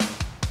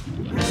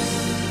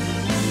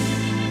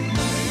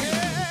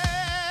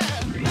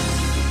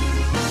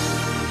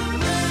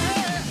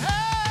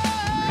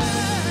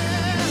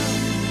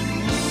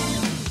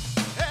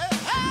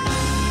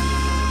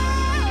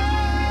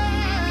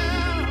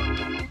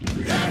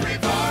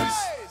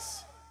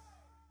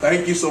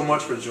thank you so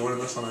much for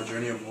joining us on our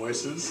journey of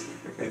voices.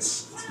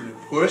 It's been a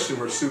push, and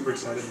we're super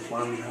excited to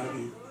finally have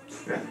you.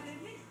 Yeah.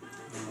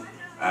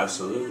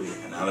 Absolutely.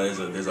 And now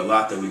there's a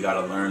lot that we got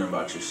to learn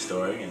about your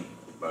story and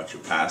about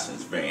your past, and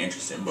it's very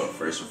interesting. But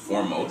first and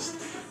foremost,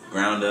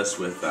 ground us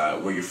with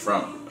where you're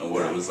from and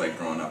what it was like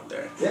growing up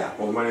there. Yeah.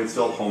 Well, my name's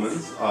Phil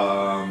Homans.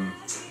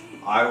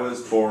 I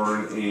was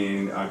born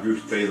in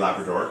Goose Bay,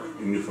 Labrador,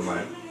 in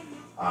Newfoundland.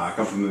 I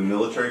come from a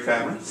military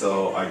family,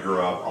 so I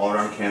grew up all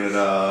around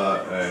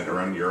Canada and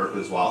around Europe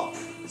as well.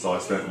 So I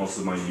spent most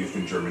of my youth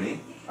in Germany,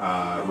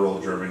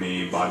 rural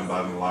Germany,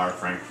 Baden-Baden-Württemberg,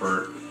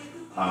 Frankfurt.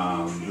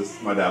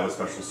 My dad was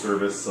special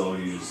service, so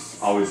he was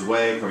always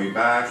away, coming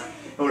back,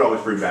 and would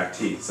always bring back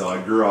tea. So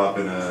I grew up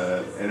in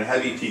a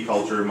heavy tea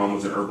culture. Mom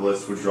was an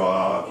herbalist, would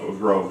grow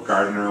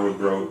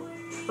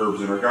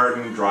herbs in her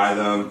garden, dry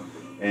them,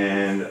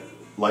 and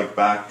like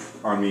back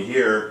on me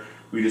here,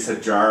 we just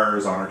had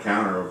jars on our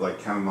counter of like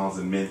chamomiles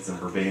and mints and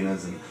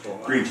verbenas and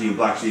green tea and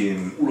black tea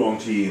and oolong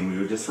tea, and we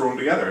would just throw them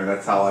together. And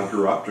that's how I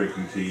grew up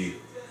drinking tea.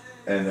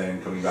 And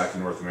then coming back to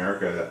North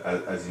America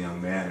as a young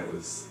man, it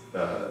was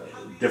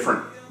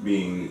different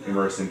being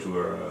immersed into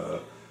a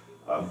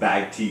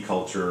bag tea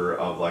culture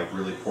of like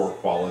really poor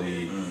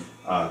quality,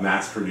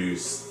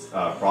 mass-produced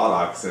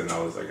products. And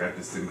I was like, I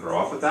just didn't grow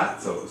up with that,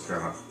 so it was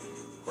kind of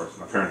course,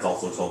 my parents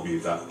also told me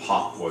that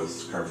pop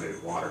was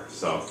carbonated water,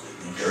 so.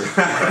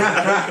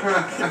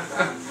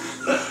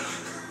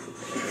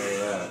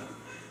 Yeah,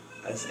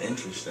 that's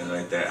interesting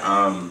right there.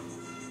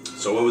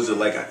 So what was it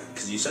like,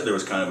 because you said there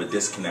was kind of a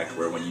disconnect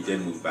where when you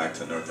did move back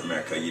to North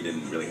America, you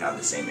didn't really have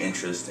the same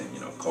interest in,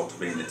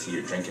 cultivating the tea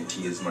or drinking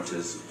tea as much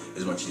as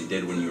you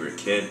did when you were a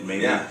kid,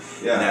 maybe? Yeah.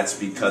 And that's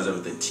because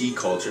of the tea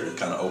culture,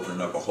 kind of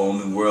opening up a whole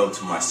new world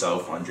to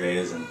myself,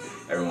 Andreas, and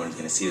everyone's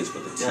going to see this,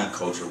 but the tea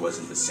culture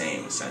wasn't the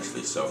same,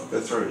 essentially. So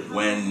that's right.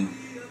 When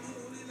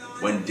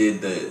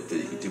did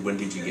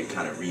you get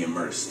kind of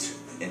re-immersed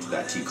into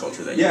that tea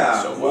culture that you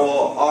knew so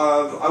well?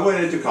 Well, I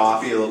went into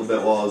coffee a little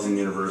bit while I was in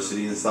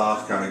university and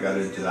stuff. Kind of got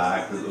into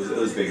that because it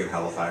was big in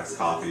Halifax.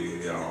 Coffee,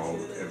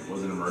 it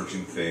was an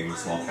emerging thing.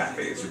 Small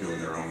cafes were doing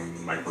their own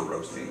micro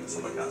roasting and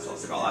stuff like that. So I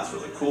was like, oh, that's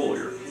really cool.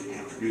 You're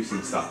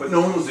producing stuff, but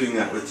no one was doing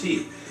that with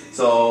tea.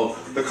 So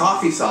the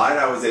coffee side,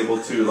 I was able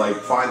to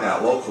find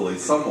that locally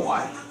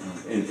somewhat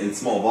in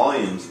small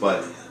volumes.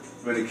 But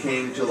when it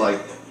came to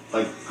like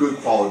good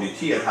quality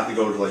tea, I'd have to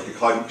go to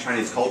the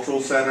Chinese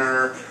Cultural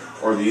Center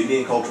or the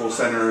Indian Cultural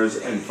Centers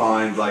and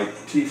find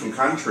tea from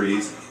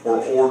countries, or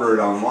order it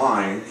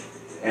online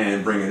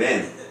and bring it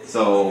in.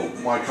 So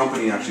my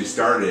company actually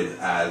started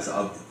as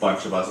a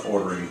bunch of us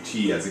ordering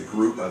tea as a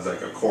group, as a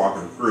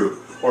cooperative group,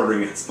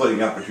 ordering it,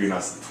 splitting up between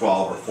us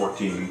 12 or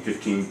 14,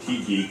 15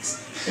 tea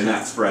geeks, and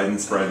that spread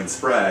and spread and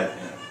spread,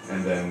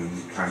 and then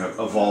kind of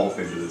evolved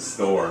into the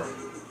store,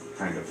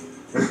 kind of.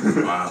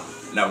 Wow.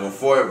 Now,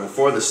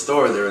 before the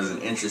store, there was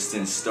an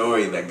interesting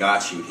story that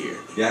got you here.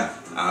 Yeah.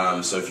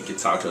 So if you could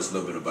talk to us a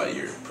little bit about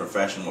your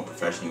profession, what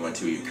profession you went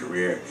to, your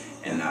career,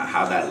 and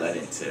how that led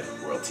into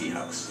World Tea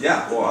House.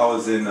 Yeah, well, I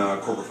was in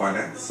corporate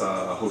finance,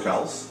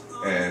 hotels,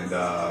 and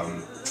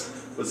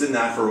was in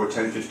that for about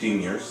 10, 15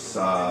 years.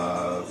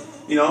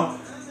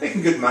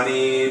 Making good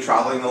money,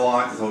 traveling a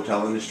lot, because the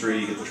hotel industry,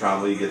 you get to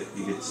travel, you get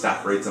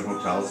staff rates on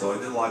hotels, so I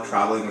did a lot of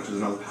traveling, which was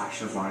another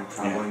passion of mine,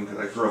 traveling, because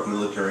I grew up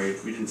military.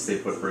 We didn't stay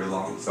put very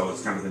long, so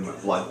it's kind of in my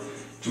blood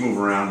to move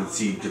around and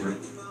see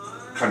different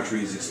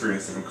countries,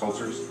 experience different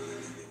cultures.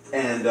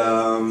 And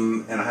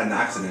I had an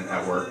accident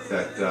at work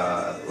that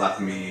left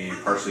me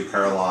partially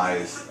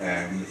paralyzed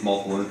and with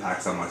multiple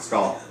impacts on my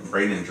skull,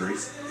 brain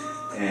injuries,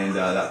 and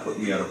that put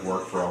me out of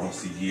work for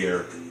almost a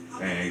year,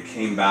 and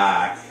came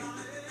back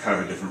kind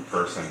of a different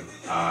person.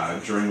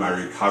 During my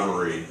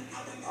recovery,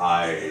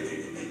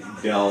 I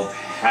delved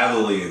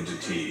heavily into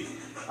tea,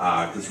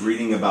 because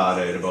reading about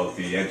it, about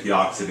the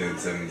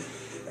antioxidants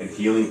and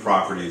healing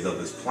properties of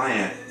this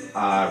plant,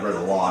 I read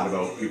a lot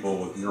about people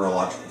with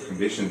neurological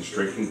conditions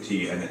drinking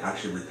tea and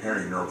actually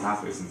repairing neural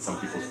pathways in some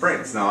people's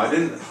brains. Now, I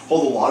didn't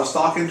hold a lot of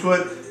stock into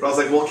it, but I was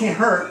like, well, it can't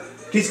hurt.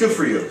 Tea's good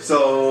for you.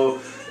 So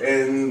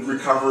in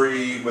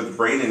recovery with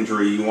brain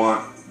injury, you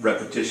want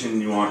repetition,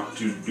 you want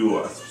to do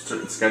a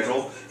certain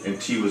schedule,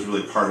 and tea was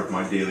really part of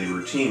my daily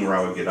routine, where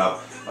I would get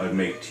up, I would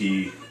make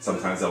tea.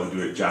 Sometimes I would do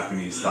it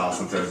Japanese style,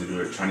 sometimes I would do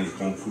it Chinese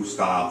Kung Fu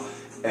style,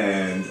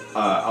 and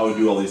I would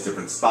do all these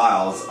different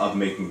styles of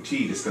making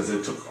tea just because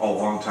it took a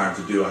long time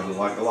to do. I had a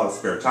lot of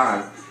spare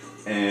time,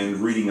 and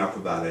reading up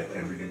about it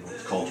and reading the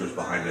cultures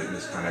behind it, and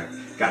just kind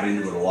of got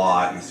into it a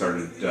lot and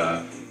started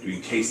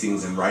doing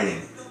tastings and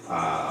writing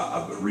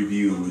of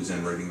reviews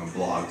and writing on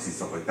blogs and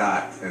stuff like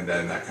that. And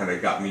then that kind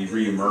of got me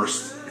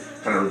re-immersed,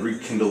 kind of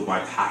rekindled my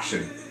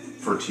passion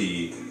for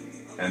tea.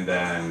 And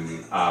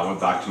then went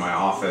back to my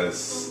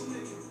office,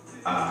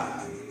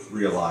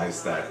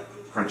 realized that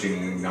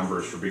crunching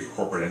numbers for big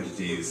corporate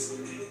entities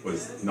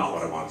was not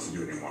what I wanted to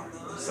do anymore.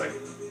 It was like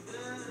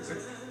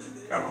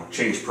I don't know,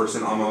 changed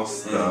person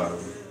almost. The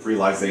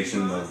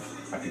realization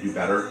of I could do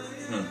better.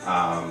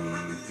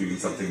 Doing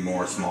something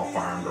more small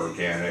farmed,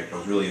 organic. I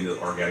was really into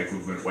the organic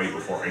movement way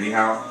before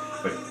anyhow.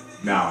 but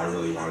now I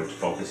really wanted to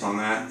focus on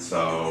that.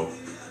 So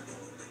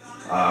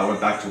I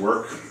went back to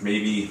work,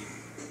 maybe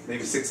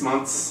 6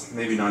 months,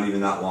 maybe not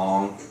even that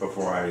long,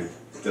 before I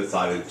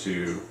decided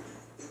to.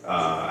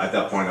 At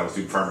that point, I was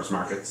doing farmers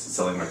markets,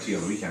 selling my tea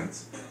on the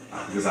weekends,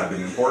 because I've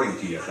been importing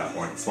tea at that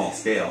point, small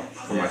scale,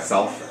 for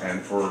myself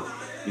and for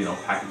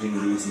packaging,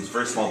 doing some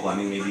very small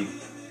blending, maybe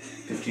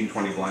 15,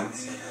 20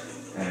 blends,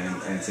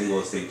 and single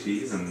estate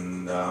teas.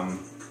 And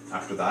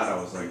after that, I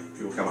was like,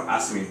 people come up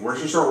asking me, "Where's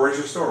your store? Where's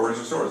your store? Where's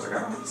your store?" I was like, "I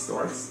don't have a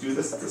store. I just do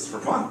this for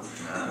fun."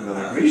 And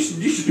they're like, "You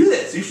should do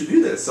this. You should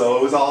do this." So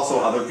it was also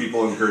other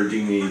people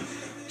encouraging me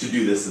to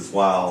do this as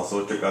well. So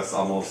it took us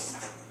almost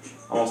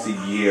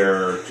a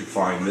year to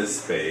find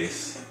this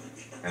space,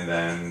 and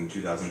then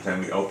 2010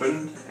 we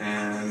opened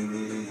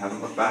and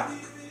haven't looked back.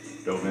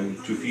 Dove in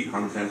 2 feet,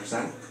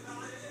 110%.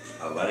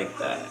 I like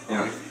that.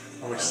 Yeah.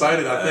 I'm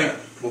excited. I think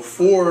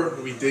before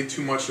we dig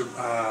too much in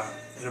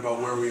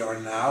about where we are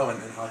now and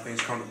how things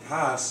come to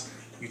pass,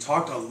 you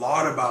talked a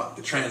lot about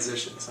the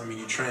transitions. I mean,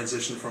 you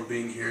transitioned from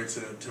being here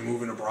to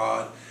moving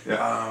abroad,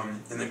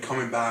 and then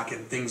coming back,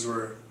 and things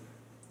were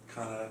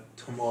kind of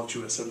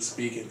tumultuous, so to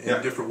speak,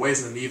 in different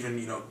ways, and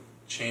even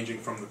changing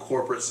from the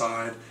corporate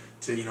side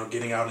to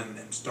getting out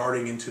and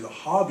starting into the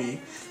hobby,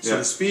 so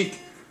to speak.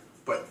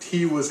 But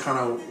tea was kind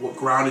of what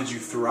grounded you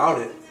throughout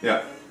it.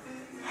 Yeah.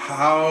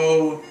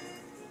 I'm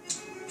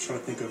trying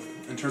to think of,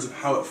 in terms of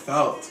how it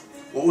felt,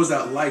 what was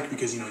that like?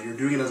 Because you're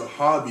doing it as a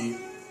hobby,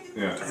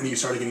 and you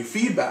started getting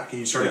feedback, and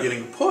you started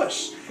getting a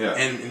push,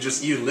 and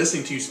just even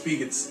listening to you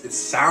speak, it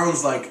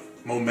sounds like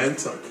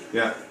momentum.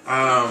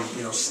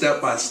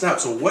 Step by step.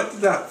 So what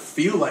did that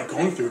feel like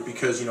going through it?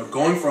 Because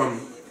going from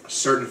a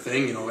certain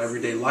thing,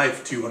 everyday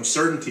life, to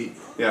uncertainty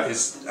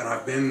is, and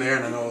I've been there,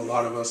 and I know a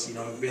lot of us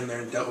have been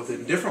there and dealt with it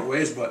in different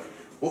ways. But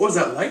what was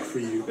that like for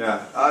you?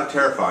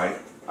 Terrified.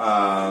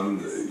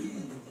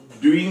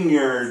 Doing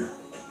your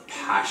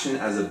passion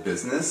as a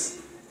business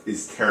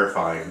is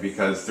terrifying,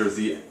 because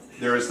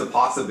there is the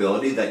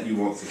possibility that you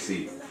won't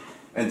succeed,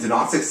 and to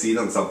not succeed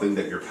on something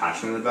that you're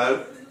passionate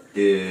about,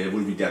 it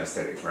would be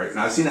devastating, right? And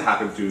I've seen it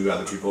happen to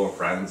other people and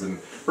friends, and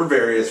for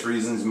various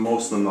reasons,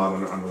 most of them not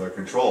under their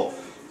control.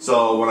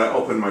 So when I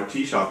opened my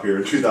tea shop here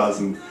in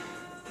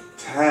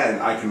 2010,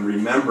 I can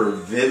remember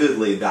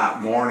vividly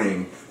that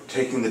morning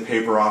taking the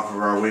paper off of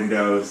our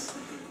windows,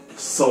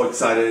 so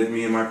excited.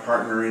 Me and my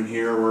partner in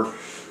here were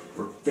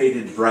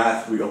bated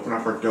breath. We open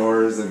up our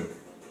doors and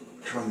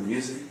turn on the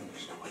music, and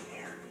there's no one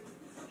here.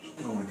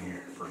 There's no one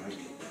here for like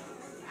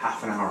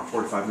half an hour,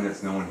 45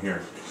 minutes, no one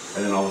here.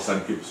 And then all of a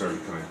sudden people started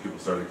coming,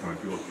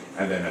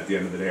 and then at the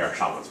end of the day our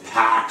shop was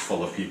packed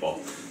full of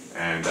people.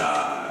 And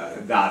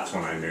that's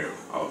when I knew.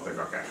 I was like,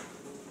 okay,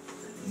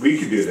 we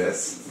can do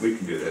this.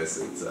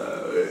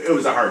 It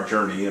was a hard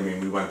journey. I mean,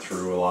 we went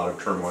through a lot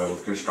of turmoil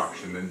with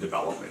construction and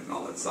development and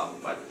all that stuff,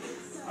 but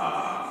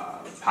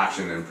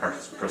passion and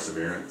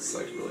perseverance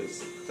really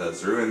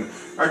does through. And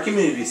our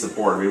community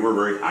support, I mean, we're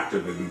very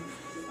active in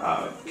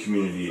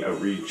community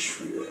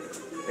outreach.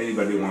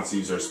 Anybody who wants to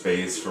use our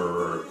space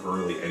for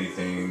really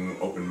anything,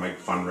 open mic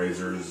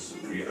fundraisers.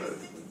 We had a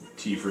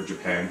Tea for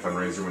Japan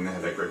fundraiser when they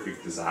had that great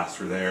big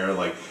disaster there.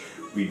 Like,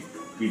 we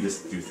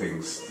just do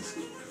things. Just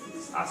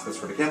ask us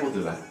for the, we'll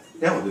do that.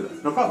 Yeah, we'll do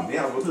that. No problem.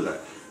 Yeah, we'll do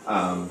that.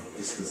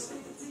 Just because,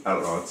 I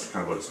don't know, it's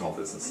kind of what a small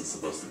business is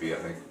supposed to be, I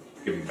think.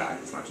 Giving back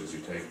as much as you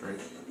take, right?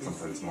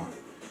 Sometimes more.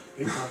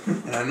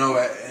 And I know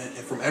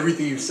from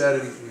everything you've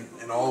said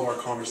in all of our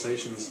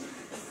conversations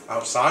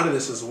outside of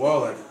this as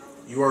well, like,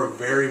 you are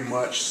very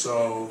much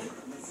so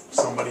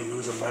somebody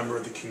who's a member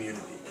of the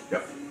community.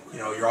 Yep.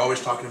 You're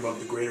always talking about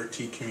the greater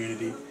tea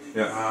community.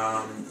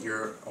 Yeah.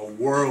 You're a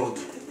world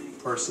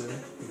person,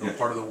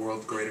 part of the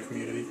world greater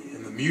community.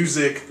 And the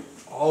music,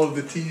 all of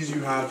the teas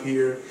you have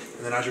here,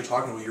 and then as you're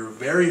talking about, you're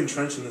very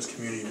entrenched in this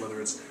community,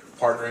 whether it's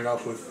partnering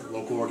up with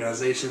local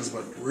organizations,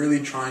 but really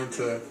trying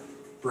to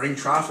bring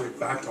traffic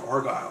back to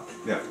Argyle.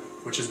 Yeah.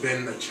 Which has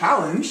been a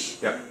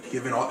challenge,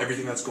 given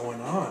everything that's going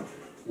on.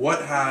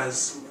 What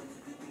has,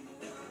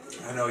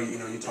 I know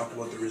you talked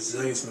about the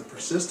resilience and the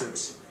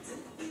persistence.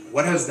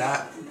 What has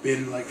that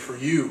been like for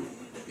you?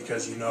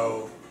 Because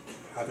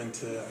having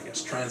to, I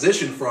guess,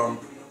 transition from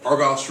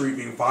Argyle Street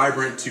being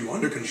vibrant to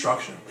under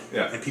construction,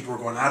 and people were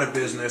going out of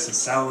business and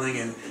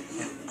selling,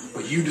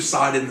 but you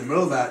decided in the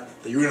middle of that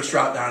you were going to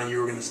strap down and you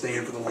were going to stay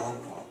in for the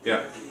long haul.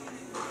 Yeah.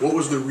 What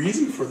was the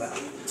reason for that?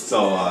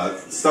 So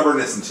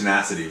stubbornness and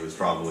tenacity was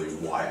probably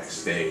why I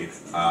stayed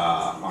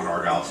on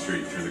Argyle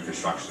Street through the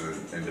construction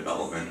and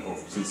development.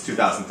 Since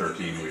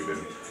 2013, we've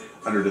been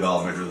under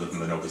development, we lived in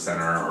the Nova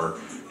Center or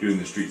doing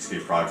the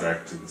streetscape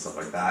project and stuff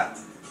like that.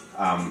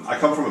 I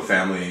come from a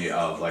family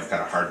of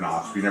kind of hard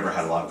knocks. We never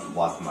had a lot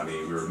of money.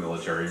 We were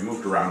military. We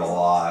moved around a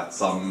lot.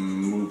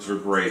 Some moves were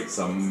great,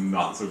 some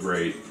not so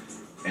great.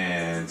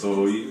 And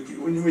so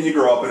when you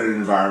grow up in an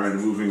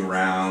environment, moving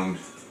around,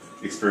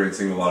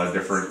 experiencing a lot of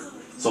different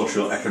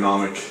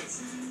social-economic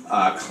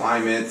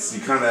climates,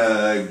 you kind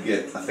of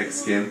get a thick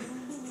skin.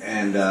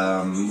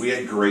 And we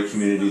had great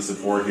community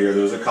support here.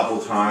 There was a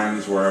couple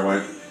times where I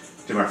went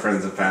to my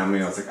friends and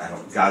family. I was like,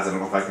 guys, I don't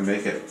know if I can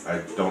make it. I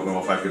don't know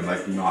if I can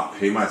like not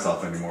pay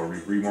myself anymore. We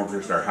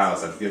remortgaged our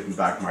house. I've given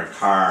back my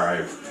car.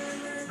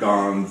 I've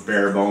gone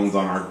bare bones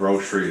on our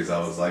groceries. I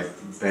was like,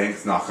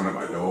 banks knocking at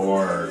my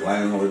door,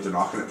 landlords are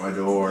knocking at my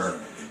door.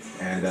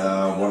 And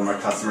one of my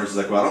customers is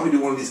like, why don't we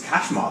do one of these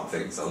cash mob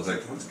things? I was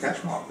like, what's a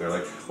cash mob? They're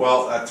like,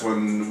 well, that's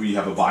when we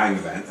have a buying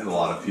event and a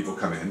lot of people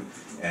come in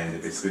and they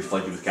basically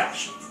flood you with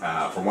cash.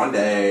 For one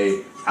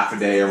day, half a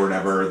day or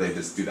whatever, they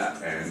just do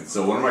that. And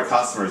so one of my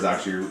customers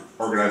actually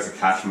organized a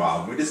cash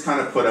mob. We just kind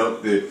of put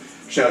out the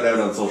shout out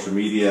on social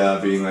media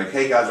being like,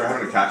 hey guys, we're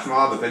having a cash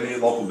mob. If any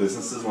local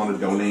businesses want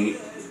to donate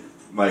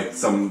like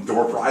some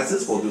door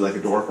prizes, we'll do like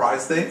a door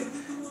prize thing.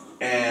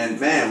 And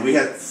man, we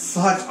had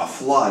such a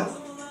flood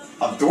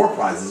of door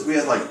prizes. We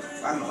had like,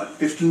 I don't know, like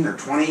 15 or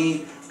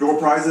 20 door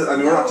prizes. I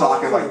mean, we're not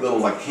talking like little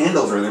like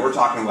candles or anything. We're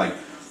talking like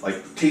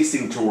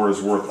tasting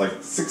tours worth like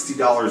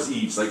 $60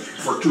 each, like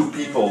for 2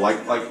 people,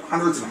 like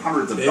hundreds and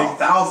hundreds of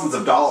thousands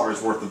of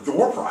dollars worth of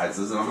door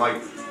prizes. And I'm like,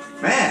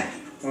 man,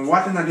 well,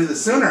 why didn't I do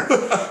this sooner?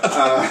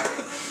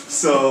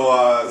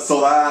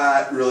 So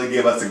that really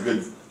gave us a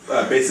good,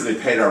 basically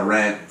paid our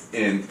rent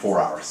in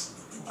 4 hours.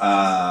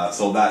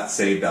 So that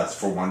saved us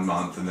for 1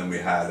 month. And then we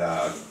had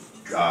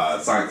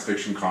science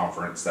fiction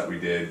conference that we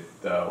did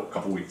a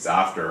couple weeks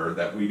after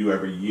that we do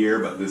every year,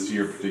 but this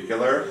year in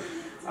particular,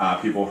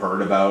 people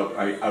heard about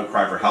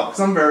Outcry for Help because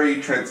I'm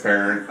very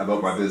transparent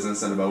about my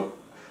business and about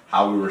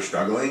how we were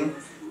struggling,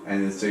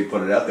 and so you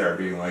put it out there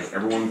being like,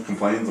 everyone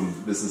complains when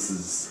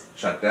businesses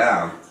shut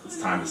down,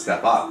 it's time to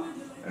step up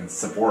and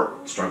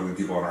support struggling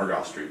people on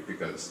Argyle Street,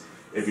 because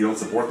if you don't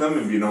support them,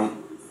 if you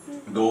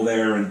don't go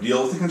there and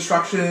deal with the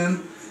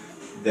construction,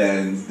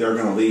 then they're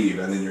going to leave,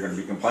 and then you're going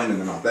to be complaining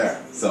they're not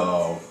there.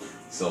 So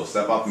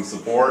step up and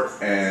support,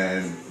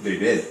 and they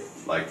did.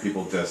 Like,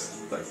 people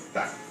just, like,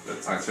 that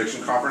science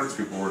fiction conference,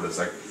 people were just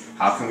like,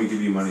 how can we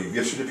give you money?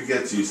 Gift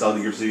certificates, you sell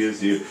the gift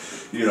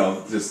certificates, you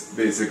know, just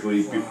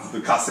basically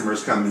the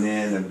customers coming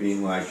in and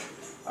being like,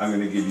 I'm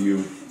going to give you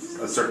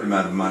a certain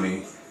amount of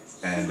money,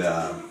 and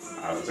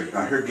I was like,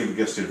 I heard give a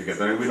gift certificate.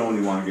 We don't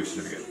even want a gift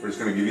certificate. We're just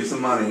going to give you some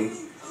money,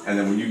 and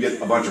then when you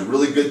get a bunch of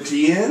really good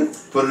tea in,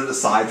 put it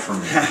aside for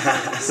me.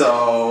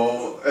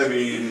 So, I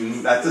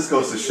mean, that just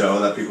goes to show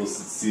that people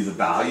see the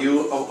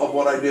value of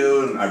what I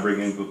do, and I bring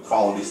in good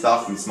quality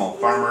stuff from small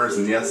farmers,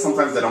 and yes,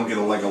 sometimes I don't get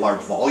a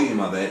large volume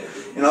of it,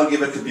 and I'll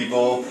give it to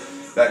people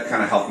that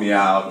kind of help me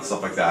out and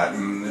stuff like that,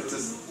 and it's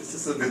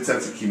just a good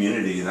sense of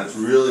community, and that's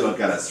really what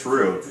got us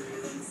through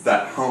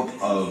that hump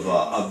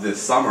of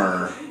this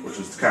summer, which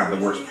was kind of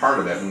the worst part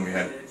of it, when we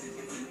had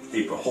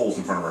 8 holes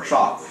in front of our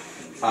shop.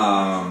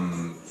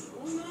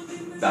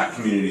 That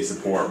community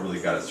support really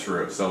got us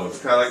through. So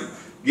it's kind of like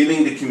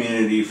giving to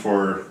community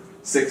for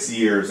 6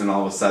 years, and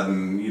all of a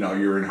sudden, you know,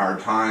 you're in hard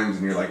times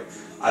and you're like,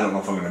 I don't know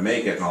if I'm going to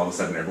make it, and all of a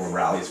sudden everyone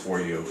rallies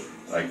for you.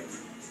 Like,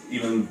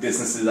 even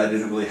businesses I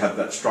didn't really have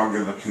that strong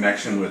of a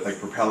connection with, like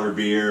Propeller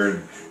Beer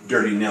and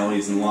Dirty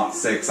Nellies and Lot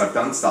 6. I've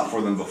done stuff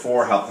for them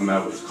before, helped them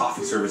out with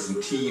coffee service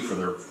and tea for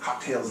their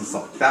cocktails and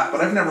stuff like that,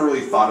 but I've never really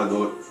thought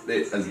about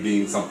it as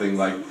being something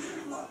like,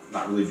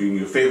 not really doing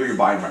you a favor, you're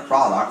buying my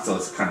product, so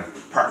it's kind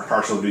of part and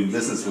parcel of doing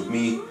business with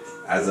me.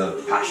 As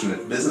a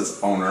passionate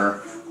business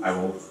owner, I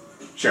will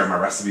share my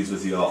recipes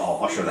with you,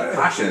 I'll share that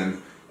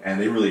passion, and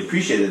they really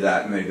appreciated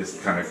that, and they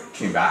just kind of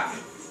came back.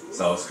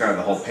 So it's kind of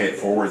the whole pay it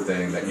forward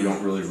thing that you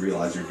don't really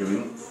realize you're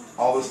doing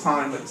all this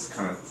time. It's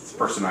kind of, it's the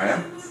person I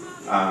am.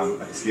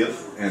 I just give,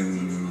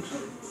 and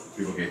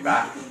people get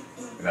back,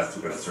 and that's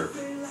what I serve.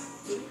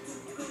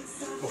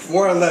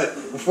 Before I let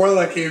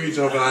KB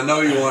jump in, I know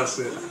he wants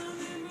it,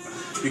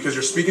 because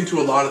you're speaking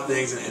to a lot of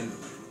things and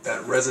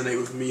that resonate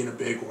with me in a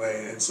big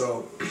way. And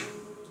so,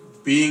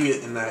 being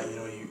in that, you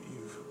know,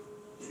 you've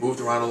moved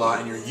around a lot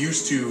and you're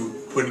used to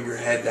putting your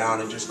head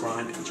down and just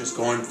grinding, just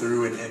going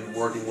through and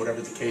working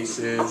whatever the case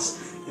is,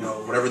 you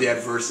know, whatever the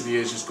adversity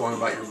is, just going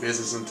about your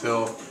business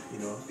until, you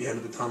know, the end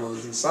of the tunnel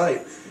is in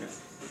sight. Yeah.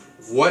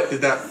 What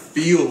did that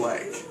feel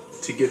like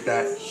to get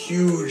that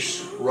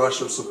huge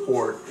rush of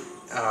support,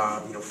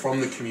 you know, from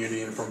the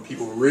community and from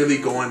people really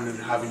going and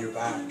having your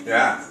back?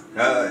 Yeah,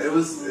 it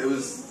was.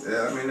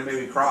 I mean, it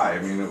made me cry.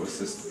 I mean, it was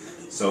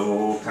just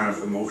so kind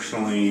of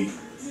emotionally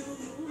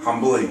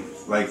humbling.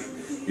 Like,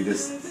 you're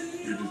just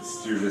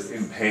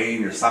in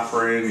pain. You're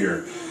suffering.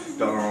 You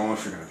don't know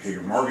if you're going to pay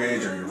your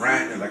mortgage or your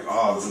rent. You're like,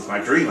 oh, this is my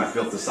dream. I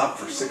built this up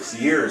for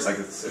 6 years. Like,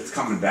 it's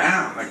coming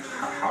down. Like,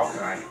 how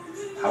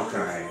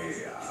can I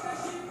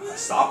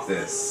stop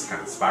this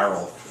kind of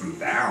spiral from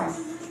down?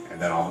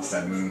 And then all of a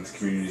sudden,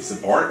 community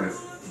support, and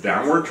it's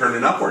downward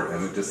turning upward,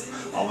 and it just,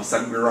 all of a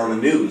sudden we were on the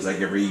news,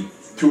 like every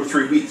 2 or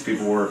 3 weeks,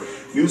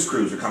 news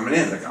crews are coming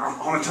in, like, I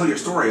want to tell your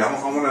story, I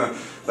want to,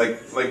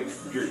 like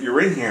you're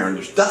in here, and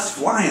there's dust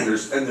flying,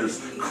 there's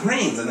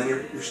cranes, and then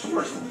your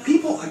store is full of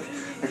people, like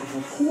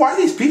who are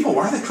these people,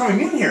 why are they coming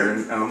in here?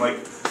 And I'm like,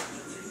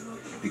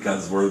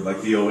 because we're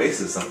like the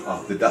oasis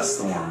of the dust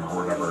storm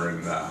or whatever,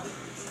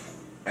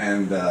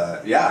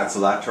 yeah, so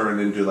that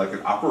turned into like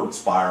an upward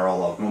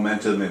spiral of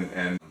momentum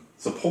and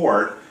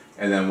support.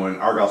 And then when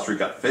Argyle Street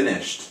got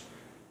finished,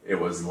 it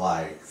was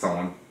like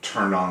someone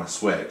turned on a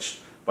switch,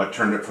 but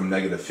turned it from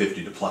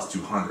 -50 to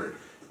 +200.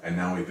 And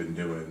now we've been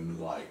doing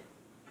like,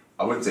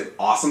 I wouldn't say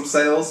awesome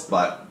sales,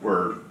 but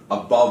we're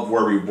above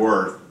where we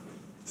were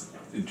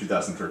in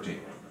 2013,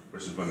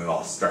 which is when it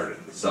all started.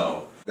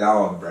 So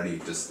now I'm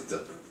ready just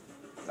to,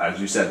 as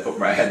you said, put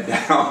my head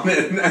down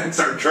and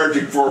start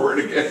charging forward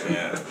again.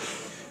 Yeah.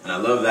 And I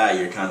love that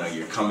you're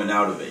coming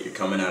out of it. You're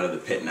coming out of the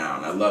pit now,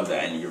 and I love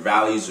that. And your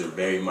values are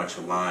very much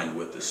aligned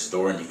with the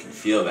store, and you can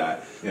feel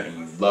that. Yeah. And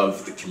you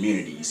love the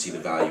community. You see the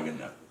value in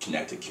a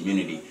connected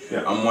community.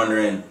 Yeah. I'm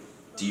wondering,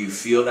 do you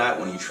feel that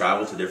when you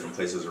travel to different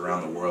places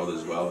around the world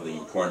as well, the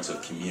importance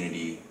of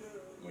community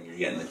when you're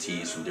getting the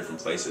teas from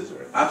different places?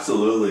 Or?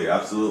 Absolutely,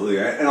 absolutely.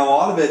 And a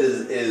lot of it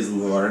is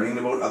learning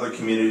about other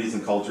communities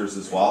and cultures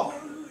as well.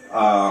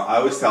 I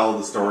always tell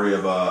the story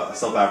of a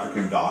South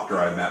African doctor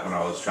I met when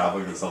I was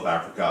traveling to South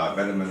Africa. I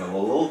met him in a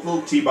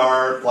little tea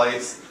bar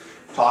place,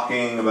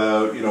 talking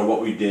about, you know,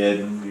 what we did,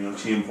 you know,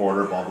 tea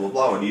importer, blah, blah,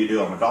 blah. What do you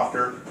do? I'm a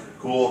doctor.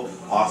 Cool,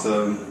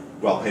 awesome,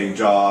 well-paying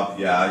job.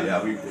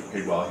 Yeah, we get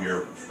paid well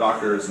here.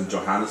 Doctors in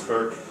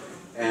Johannesburg.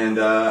 And,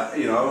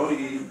 you know,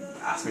 he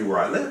asked me where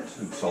I lived.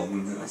 And told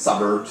him, you know,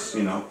 suburbs,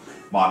 you know,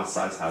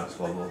 modest-sized house,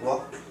 blah, blah,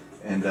 blah.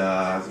 And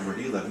I said, where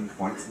do you live? And he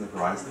points in the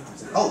horizon. I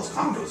said, oh, there's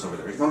condos over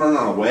there. He's like,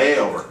 no, way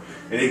over.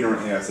 And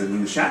ignorantly I said,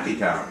 in the shanty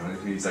town.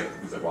 And he's like,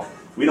 well,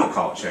 we don't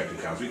call it shanty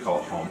towns, we call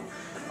it home.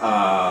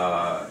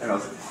 And I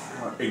was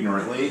like,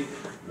 ignorantly,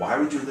 why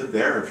would you live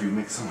there if you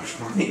make so much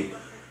money?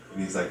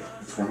 And he's like,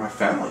 it's where my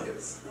family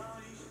is.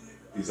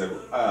 He's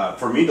like,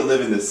 for me to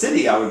live in the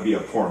city, I would be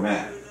a poor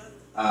man.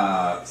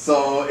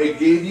 So it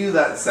gave you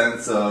that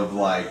sense of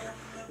like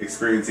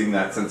experiencing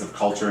that sense of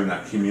culture and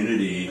that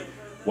community,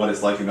 what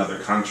it's like in other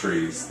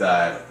countries,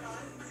 that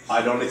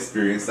I don't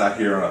experience that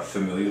here on a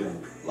familial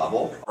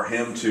level. For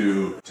him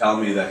to tell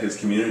me that his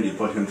community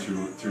put him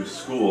through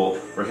school,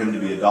 for him to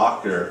be a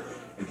doctor,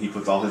 and he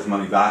puts all his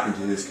money back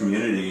into his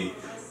community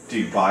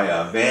to buy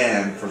a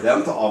van for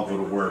them to all go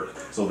to work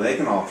so they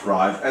can all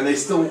thrive, and they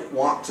still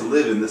want to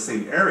live in the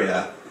same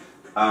area,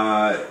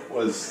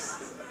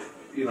 was,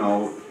 you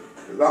know,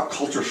 not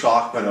culture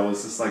shock, but it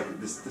was just like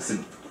this a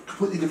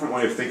completely different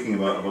way of thinking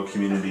about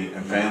community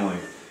and family.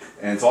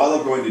 And so I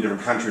love going to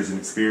different countries and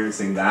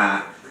experiencing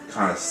that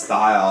kind of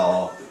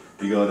style.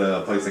 You go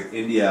to a place like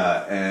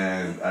India,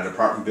 and an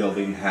apartment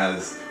building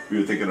we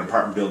would think an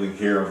apartment building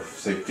here of,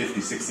 say, 50,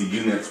 60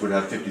 units would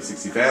have 50,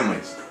 60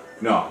 families.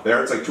 No,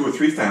 there it's like 2 or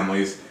 3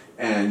 families,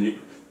 and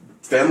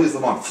families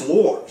live on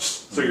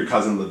floors. So your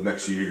cousin lived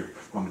next to you, your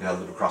mom and dad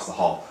live across the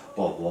hall,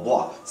 blah, blah,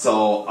 blah.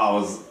 So I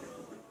was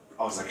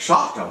like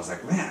shocked. I was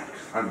like, man,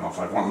 I don't know if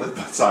I'd want to live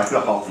outside the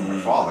hall from my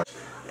father.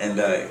 And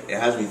it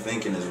has me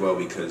thinking as well,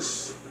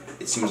 because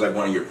it seems like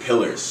one of your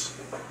pillars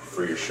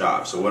for your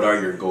shop. So what are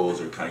your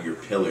goals or kind of your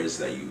pillars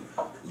that you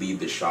lead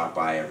the shop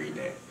by every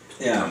day?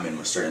 Yeah. Come in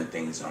with certain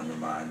things on your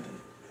mind.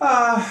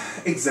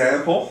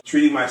 Example,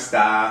 treating my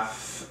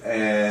staff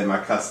and my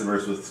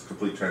customers with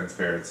complete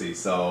transparency.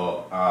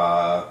 So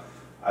I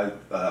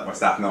let my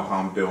staff know how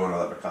I'm doing. I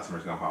let my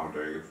customers know how I'm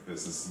doing. If the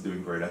business is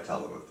doing great, I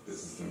tell them. If the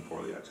business is doing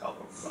poorly, I tell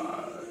them.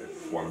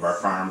 If one of our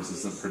farms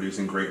isn't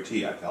producing great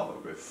tea, I tell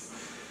them.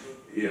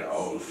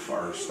 If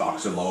our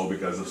stocks are low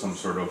because of some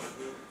sort of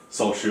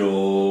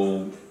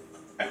social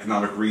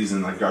economic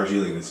reason, like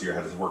Darjeeling this year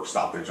had a work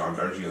stoppage on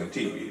Darjeeling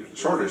tea,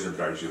 shortage of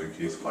Darjeeling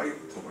tea, so I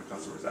told my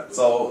customers that.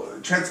 So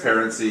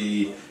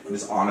transparency and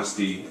just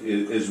honesty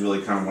is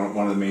really kind of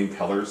one of the main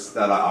pillars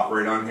that I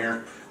operate on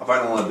here. I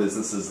find a lot of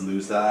businesses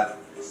lose that,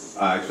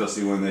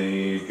 especially when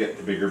they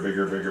get bigger,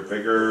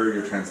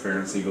 your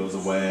transparency goes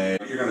away.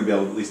 You're going to be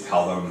able to at least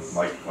tell them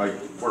like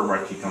where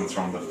my tea comes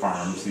from, the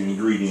farms, the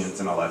ingredients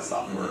and all that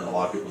stuff, where a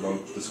lot of people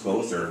don't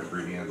disclose their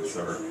ingredients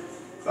or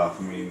stuff.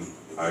 I mean,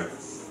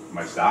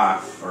 my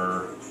staff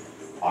are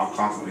all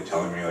constantly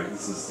telling me, like,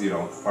 this is,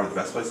 probably the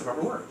best place I've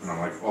ever worked. And I'm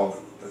like, well,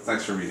 that's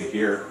nice for me to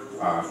hear,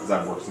 because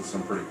I've worked in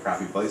some pretty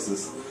crappy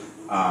places,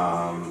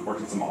 worked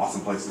in some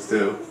awesome places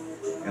too.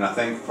 And I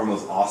think from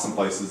those awesome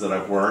places that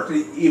I've worked,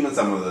 even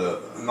some of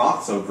the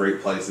not so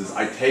great places,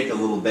 I take a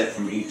little bit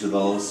from each of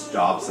those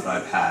jobs that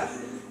I've had,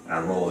 and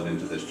I roll it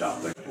into this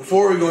job.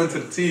 Before we go into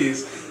the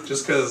teas,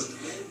 just because,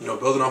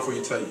 building off what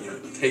you tell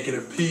taking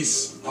a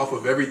piece off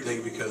of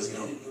everything, because,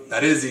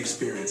 that is the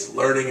experience,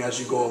 learning as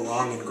you go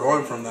along and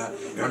growing from that.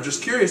 Yeah. I'm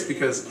just curious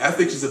because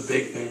ethics is a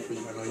big thing for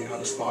you. I know you have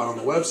a spot on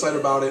the website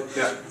about it.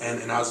 Yeah.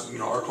 And as,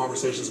 our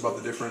conversations about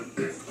the different,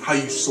 how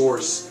you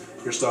source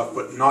your stuff,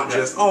 but not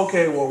just, I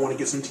want to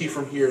get some tea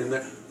from here and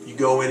there. You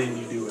go in and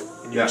you do it.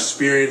 And you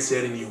experience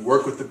it and you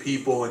work with the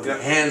people and you're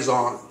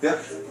hands-on.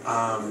 Yeah.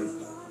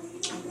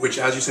 Which,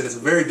 as you said, is a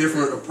very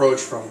different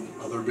approach from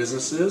other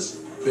businesses,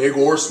 big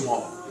or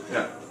small.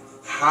 Yeah.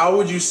 How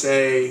would you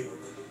say,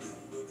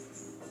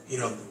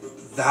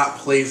 that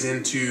plays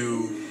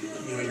into,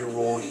 your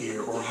role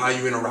here, or how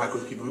you interact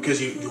with people?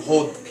 Because you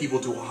hold people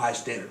to a high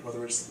standard,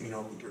 whether it's,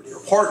 your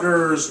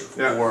partners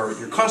or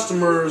your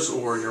customers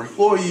or your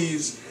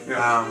employees.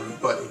 Yeah.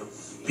 But,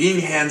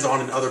 being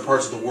hands-on in other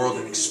parts of the world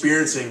and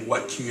experiencing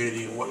what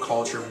community and what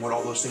culture and what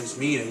all those things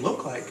mean and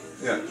look like.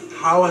 Yeah.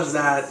 How has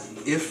that,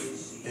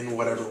 if in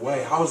whatever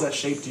way, how has that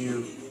shaped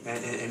you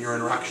and your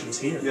interactions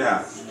here?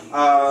 Yeah.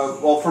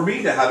 Well, for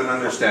me to have an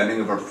understanding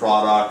of a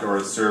product or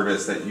a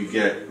service that you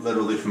get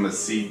literally from a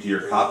seed to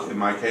your cup, in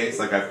my case,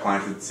 like I've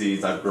planted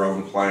seeds, I've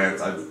grown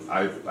plants,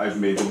 I've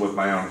made them with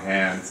my own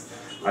hands,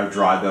 I've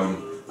dried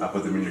them, I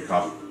put them in your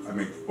cup,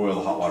 boil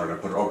the hot water and I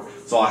put it over.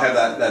 So I have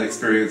that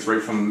experience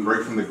right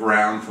from the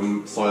ground,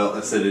 from soil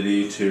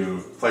acidity to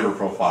flavor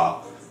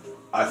profile.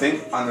 I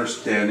think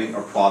understanding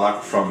a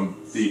product from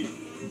the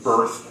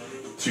birth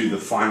to the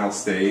final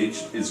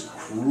stage is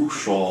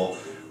crucial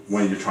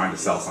when you're trying to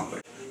sell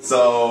something.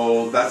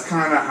 So that's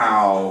kind of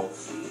how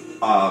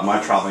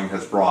my traveling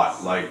has brought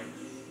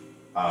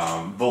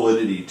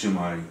validity to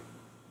my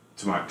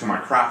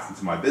craft and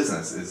to my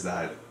business, is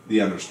that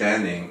the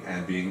understanding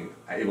and being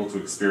able to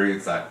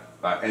experience that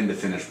end to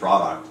finish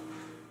product.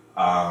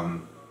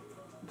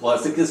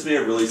 Plus, it gives me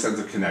a really sense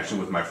of connection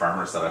with my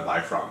farmers that I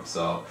buy from.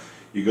 So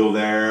you go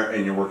there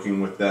and you're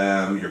working with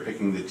them, you're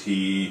picking the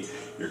tea,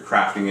 you're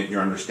crafting it,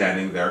 you're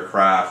understanding their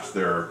craft,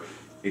 they're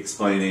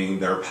explaining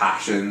their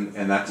passion,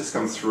 and that just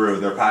comes through.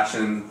 Their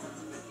passion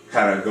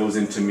kind of goes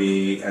into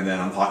me, and then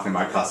I'm talking to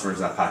my customers,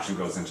 and that passion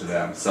goes into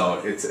them.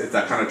 So it's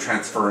that kind of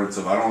transference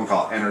of, I don't want to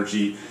call it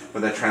energy,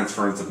 but that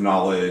transference of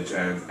knowledge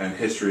and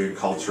history and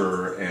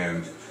culture,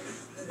 and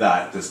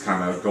that just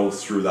kind of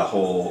goes through the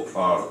whole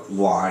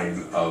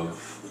line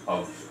of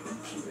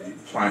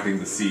planting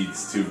the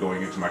seeds to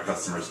going into my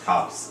customers'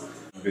 cups,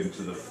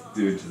 into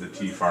the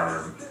tea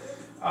farm,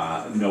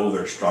 know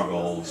their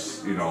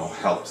struggles,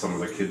 help some of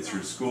the kids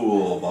through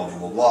school, blah, blah,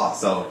 blah, blah.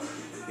 So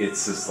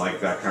it's just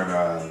like that kind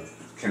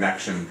of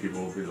connection.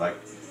 People will be like,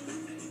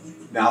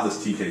 now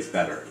this tea tastes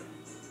better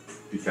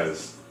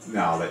because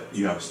now that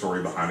you have a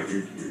story behind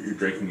it, you're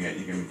drinking it,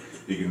 you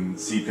can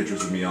see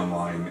pictures of me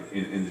online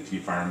in the tea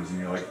farms, and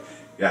you're like,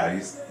 yeah,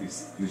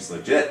 he's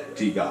legit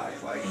tea guy.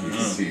 Like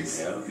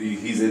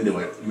he's into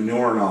it,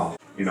 manure and all.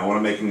 When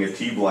I'm making a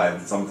tea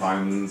blend,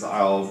 sometimes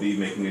I'll be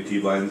making a tea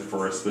blend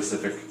for a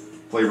specific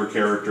flavor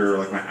character,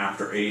 like my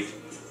After 8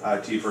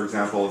 tea, for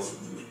example. It's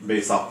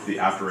based off the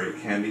After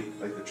 8 candy,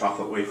 like the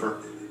chocolate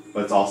wafer,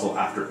 but it's also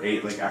After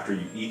 8, like after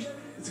you eat.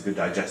 It's a good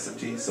digestive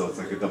tea, so it's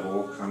like a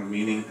double kind of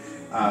meaning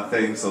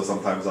thing. So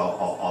sometimes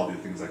I'll do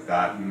things like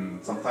that,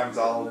 and sometimes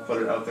I'll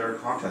put it out there in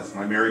contest.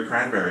 My Mary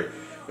Cranberry.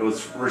 It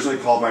was originally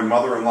called my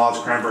mother-in-law's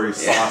cranberry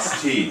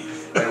sauce tea,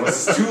 and it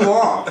was too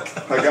long.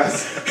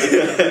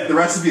 The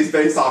recipe is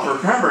based off her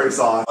cranberry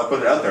sauce. I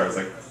put it out there. I was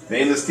like,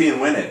 name this tea and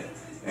win it.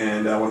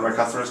 And one of my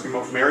customers came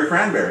up with Mary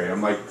Cranberry.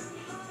 I'm like,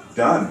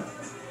 done.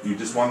 You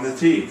just won the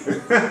tea.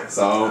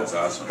 So that's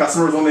awesome.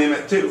 Customers will name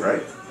it too,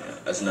 right? Yeah,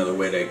 that's another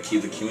way to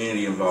keep the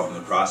community involved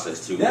in the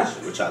process too, yeah.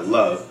 which I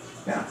love.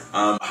 Yeah.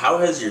 How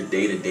has your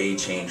day-to-day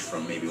changed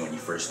from maybe when you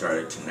first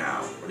started to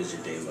now? What does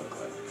your day look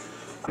like?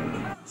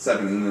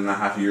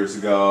 7.5 years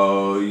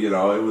ago,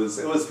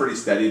 it was pretty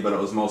steady, but it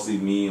was mostly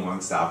me and one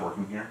staff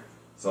working here.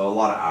 So a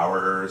lot of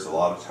hours, a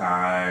lot of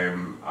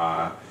time,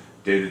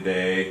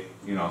 day-to-day,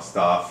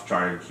 stuff,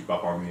 trying to keep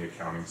up on the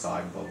accounting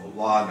side, blah, blah,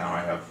 blah. Now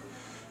I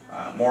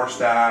have more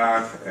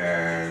staff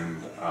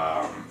and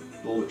a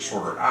little bit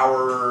shorter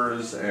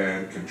hours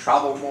and can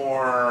travel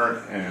more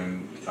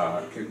and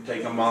can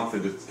take a month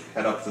and just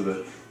head up to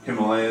the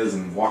Himalayas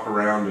and walk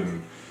around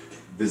and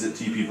visit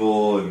tea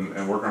people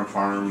and work on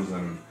farms,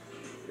 and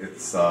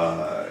it's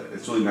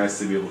really nice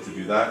to be able to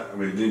do that. I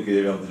didn't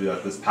get able to do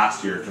that this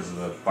past year because of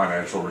the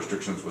financial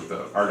restrictions with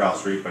the Argyle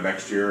Street, but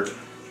next year,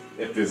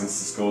 if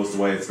business goes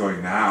the way it's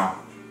going now,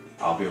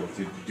 I'll be able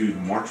to do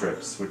more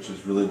trips, which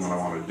is really what I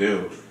want to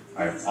do.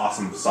 I have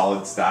awesome,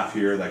 solid staff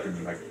here that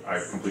I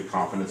have complete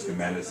confidence can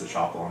manage the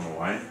shop along the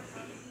way.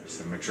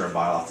 Just to make sure I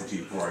buy lots of tea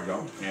before I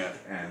go. Yeah.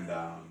 And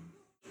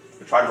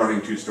I tried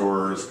running 2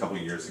 stores a couple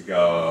of years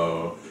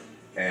ago,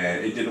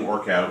 and it didn't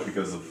work out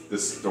because of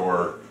this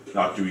store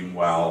not doing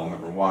well,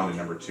 number one, and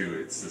number two,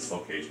 it's this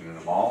location in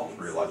a mall.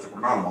 I realized that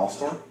we're not a mall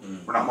store.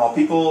 We're not mall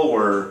people.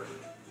 We're,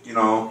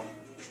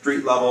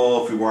 street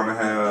level. If we want to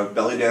have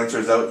belly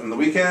dancers out in the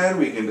weekend,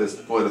 we can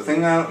just put a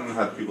thing out and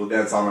have people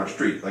dance on our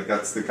street.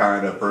 That's the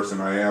kind of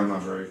person I am. I'm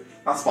very,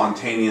 not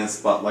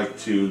spontaneous, but like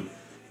to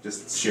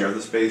just share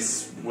the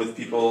space with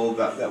people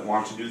that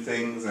want to do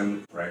things.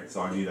 And right,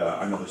 so I need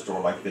another store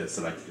like this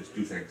that I can just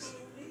do things.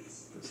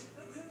 Just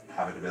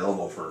have it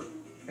available for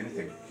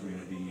anything.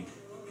 Community,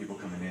 people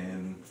coming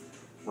in,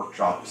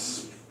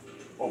 workshops,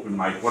 open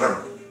mic,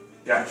 whatever.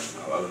 Yeah.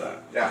 I love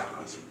that. Yeah.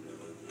 Awesome.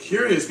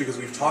 Curious, because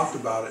we've talked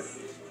about it.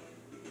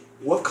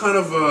 What kind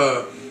of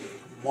a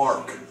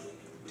mark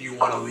do you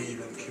want to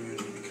leave in the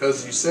community?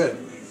 Because you said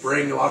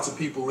bring lots of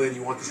people in,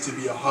 you want this to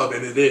be a hub,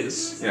 and it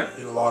is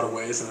in a lot of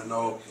ways. And I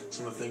know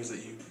some of the things that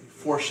you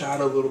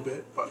foreshadow a little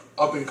bit, but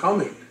up and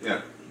coming.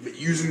 Yeah.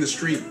 Using the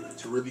street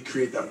to really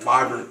create that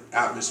vibrant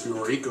atmosphere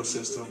or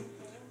ecosystem.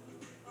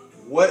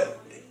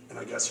 What, and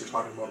I guess you're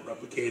talking about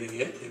replicating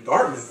it in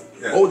Dartmouth.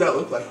 Yeah. What would that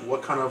look like?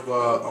 What kind of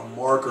a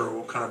marker,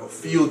 what kind of a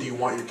feel do you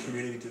want your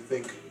community to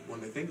think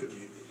when they think of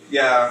you?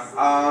 Yeah.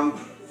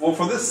 Well,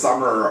 for this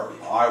summer,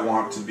 I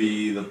want to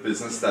be the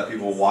business that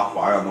people walk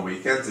by on the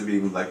weekends and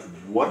being like,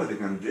 what are they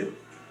going to do?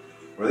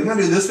 What are they going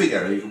to do this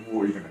weekend? Are you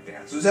going to have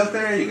dancers out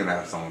there? Are you going to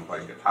have someone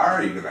playing guitar?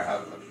 Are you going to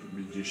have a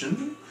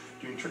musician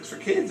doing tricks for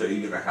kids? Are you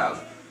going to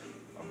have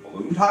a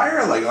balloon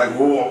tire? Like,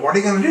 well, what are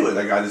you going to do?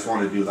 Like, I just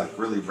want to do like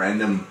really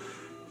random,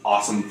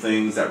 awesome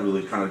things that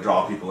really kind of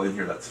draw people in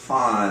here. That's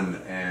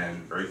fun and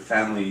very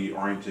family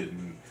oriented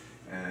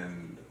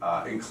and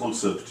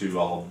inclusive to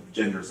all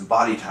genders and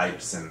body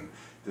types, and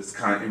just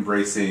kind of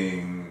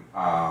embracing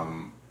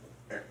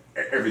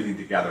everything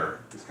together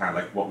is kind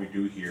of like what we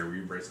do here. We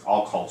embrace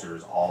all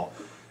cultures, all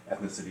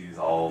ethnicities,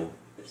 all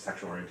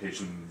sexual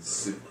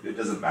orientations. It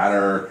doesn't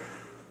matter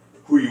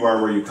who you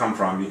are, where you come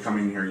from. You come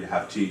in here, you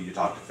have tea, you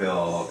talk to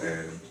Phil,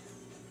 and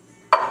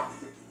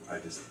I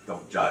just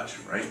don't judge,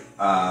 right?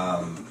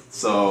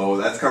 So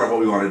that's kind of what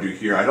we want to do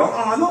here. I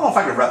don't know if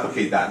I can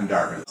replicate that in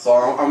Dartmouth. So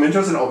I'm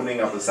interested in opening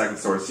up a second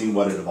store, seeing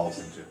what it evolves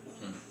into,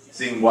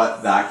 seeing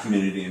what that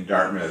community in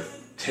Dartmouth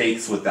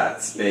takes with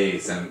that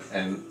space,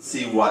 and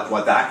see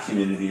what that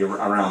community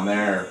around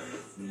there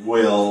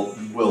will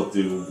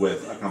do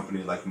with a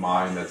company like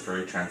mine that's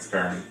very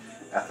transparent,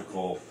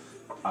 ethical,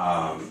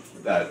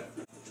 that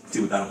see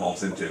what that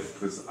evolves into.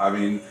 Because I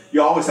mean,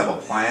 you always have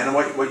a plan of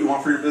what you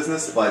want for your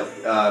business, but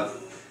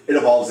it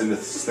evolves into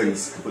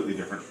things completely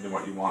different than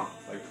what you want.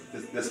 Like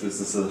this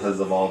business has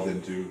evolved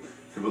into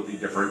completely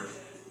different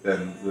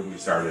than when we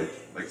started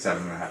like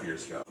 7.5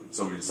 years ago.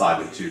 So we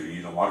decided to,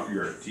 you know what,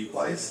 you're a tea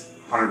place,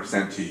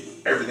 100%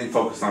 tea, everything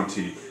focused on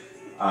tea.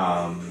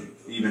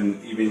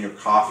 Even your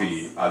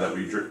coffee that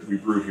we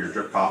brew here,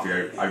 drip coffee.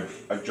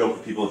 I joke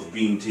with people, it's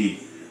bean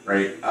tea,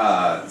 right?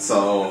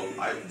 So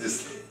I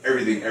just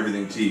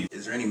everything tea.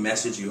 Is there any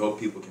message you hope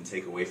people can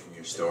take away from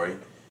your story?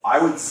 I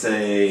would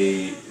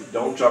say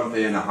don't jump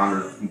in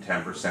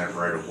 110%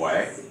 right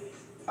away.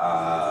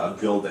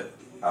 Build it.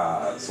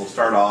 So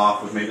start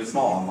off with maybe a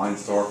small online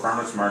store,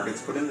 farmers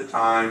markets. Put in the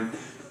time,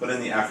 put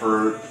in the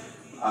effort.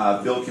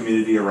 Build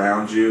community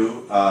around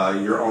you.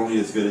 You're only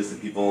as good as the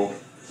people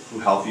who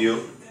help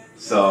you.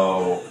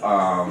 So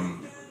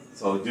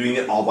doing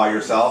it all by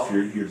yourself,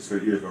 you're going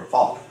to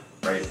fall,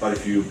 right? But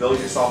if you build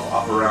yourself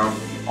up around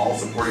all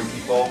supporting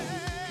people,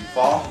 if you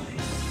fall,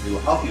 they will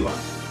help you out.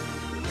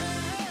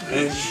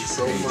 Thank you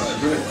so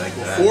much.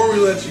 Before we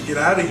let you get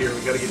out of here,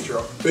 we got to get your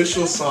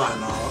official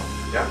sign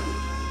off. Yeah.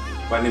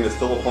 My name is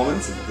Philip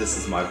Holmans, and this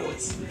is my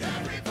voice.